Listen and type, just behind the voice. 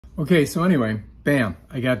Okay, so anyway, bam,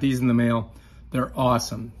 I got these in the mail. They're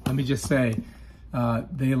awesome. Let me just say,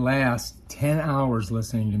 they last 10 hours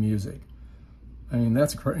listening to music. I mean,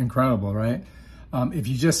 that's incredible, right? If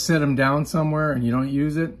you just set them down somewhere and you don't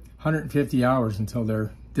use it, 150 hours until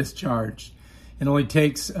they're discharged. It only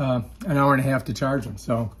takes an hour and a half to charge them,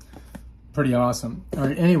 so pretty awesome. All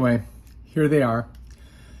right, anyway, here they are.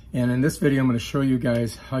 And in this video, I'm going to show you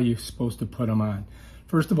guys how you're supposed to put them on.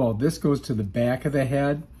 First of all, this goes to the back of the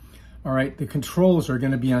head. All right, the controls are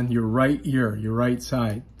going to be on your right ear, your right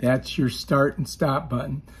side. That's your start and stop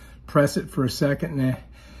button. Press it for a second and a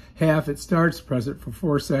half, it starts. Press it for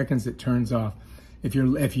 4 seconds, it turns off. If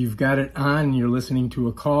you've got it on and you're listening to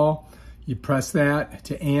a call, you press that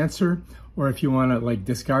to answer, or if you want to like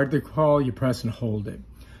discard the call, you press and hold it.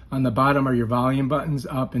 On the bottom are your volume buttons,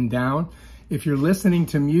 up and down. If you're listening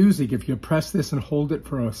to music, if you press this and hold it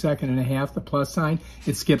for a second and a half, the plus sign,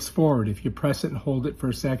 it skips forward. If you press it and hold it for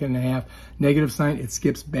a second and a half, negative sign, it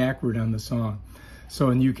skips backward on the song. So,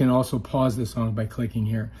 and you can also pause the song by clicking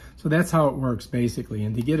here. So that's how it works basically.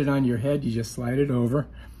 And to get it on your head, you just slide it over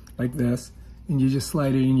like this, and you just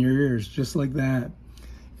slide it in your ears just like that.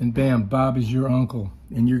 And bam, Bob is your uncle.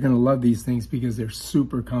 And you're gonna love these things because they're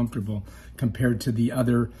super comfortable compared to the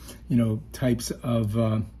other, types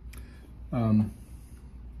of,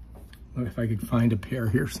 if I could find a pair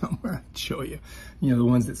here somewhere, I'd show you. The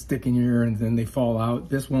ones that stick in your ear and then they fall out.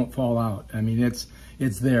 This won't fall out. I mean, it's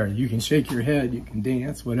there. You can shake your head, you can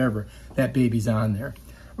dance, whatever. That baby's on there.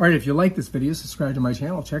 All right, if you like this video, subscribe to my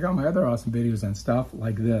channel. Check out my other awesome videos on stuff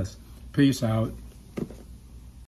like this. Peace out.